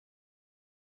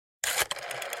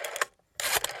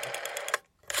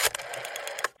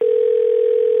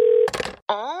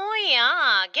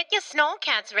Yeah, get your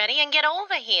snowcats ready and get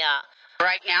over here.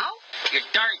 Right now? You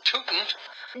darn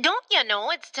tootin'. Don't you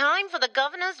know it's time for the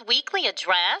governor's weekly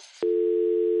address?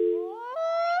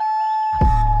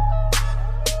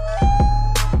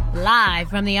 Live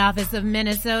from the office of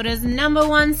Minnesota's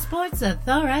 #1 sports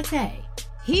authority.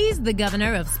 He's the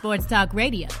governor of Sports Talk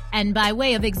Radio, and by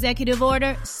way of executive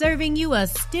order, serving you a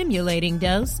stimulating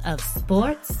dose of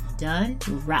sports done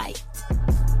right.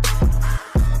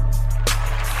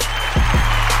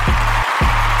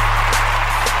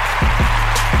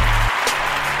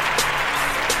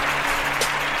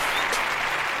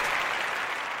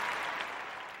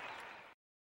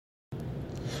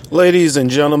 Ladies and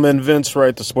gentlemen, Vince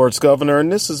Wright, the sports governor, and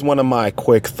this is one of my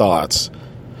quick thoughts.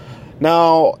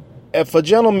 Now, if a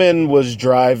gentleman was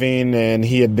driving and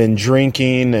he had been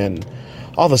drinking and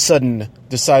all of a sudden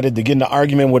decided to get in an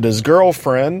argument with his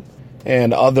girlfriend,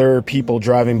 and other people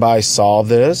driving by saw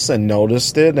this and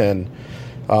noticed it, and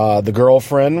the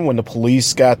girlfriend, when the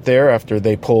police got there after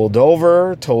they pulled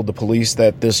over, told the police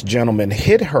that this gentleman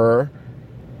hit her,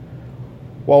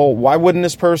 well, why wouldn't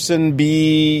this person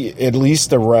be at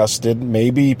least arrested,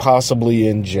 maybe possibly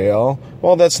in jail?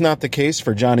 Well, that's not the case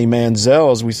for Johnny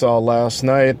Manziel, as we saw last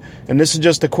night. And this is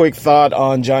just a quick thought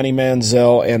on Johnny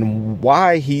Manziel and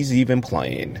why he's even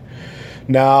playing.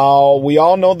 Now, we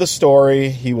all know the story.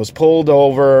 He was pulled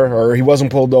over, or he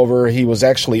wasn't pulled over. He was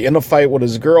actually in a fight with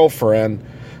his girlfriend.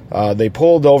 They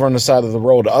pulled over on the side of the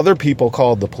road. Other people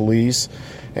called the police.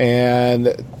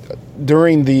 And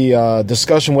during the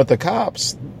discussion with the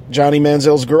cops, Johnny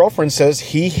Manziel's girlfriend says,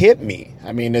 he hit me.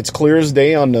 I mean, it's clear as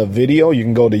day on the video. You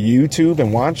can go to YouTube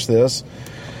and watch this.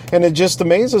 And it just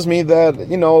amazes me that,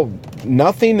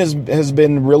 nothing has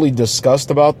been really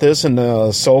discussed about this in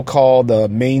the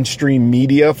so-called mainstream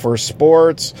media for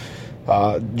sports.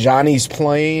 Johnny's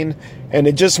playing. And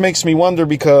it just makes me wonder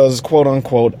because,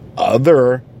 quote-unquote,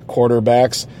 other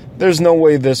quarterbacks, there's no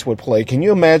way this would play. Can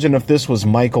you imagine if this was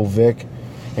Michael Vick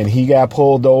and he got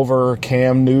pulled over,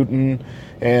 Cam Newton?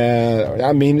 And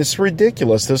I mean, it's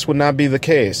ridiculous. This would not be the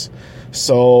case.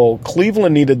 So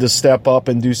Cleveland needed to step up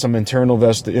and do some internal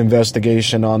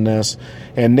investigation on this.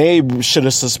 And they should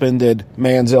have suspended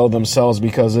Manziel themselves,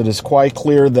 because it is quite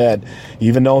clear that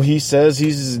even though he says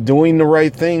he's doing the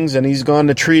right things and he's gone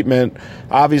to treatment,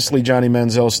 obviously Johnny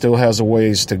Manziel still has a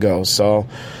ways to go. So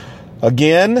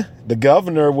again, the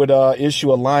governor would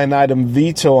issue a line item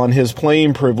veto on his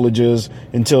playing privileges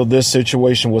until this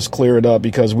situation was cleared up,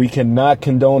 because we cannot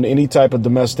condone any type of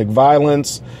domestic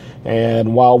violence.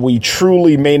 And while we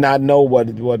truly may not know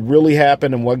what really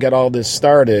happened and what got all this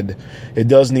started, it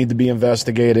does need to be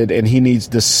investigated, and he needs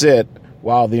to sit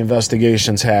while the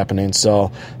investigation's happening.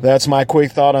 So that's my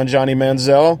quick thought on Johnny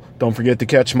Manziel. Don't forget to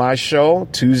catch my show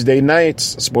Tuesday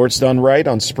nights, Sports Done Right,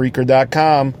 on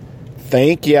Spreaker.com.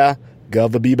 Thank ya.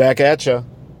 Gov will be back at ya.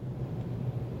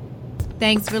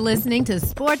 Thanks for listening to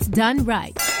Sports Done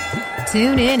Right.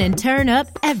 Tune in and turn up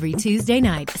every Tuesday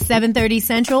night, 7:30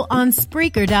 Central on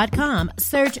Spreaker.com.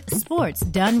 Search Sports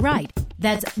Done Right.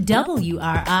 That's WRIGHT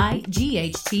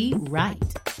Right.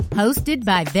 Hosted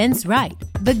by Vince Wright,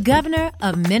 the governor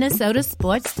of Minnesota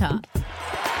Sports Talk.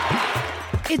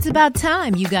 It's about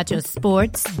time you got your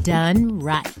sports done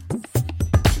right.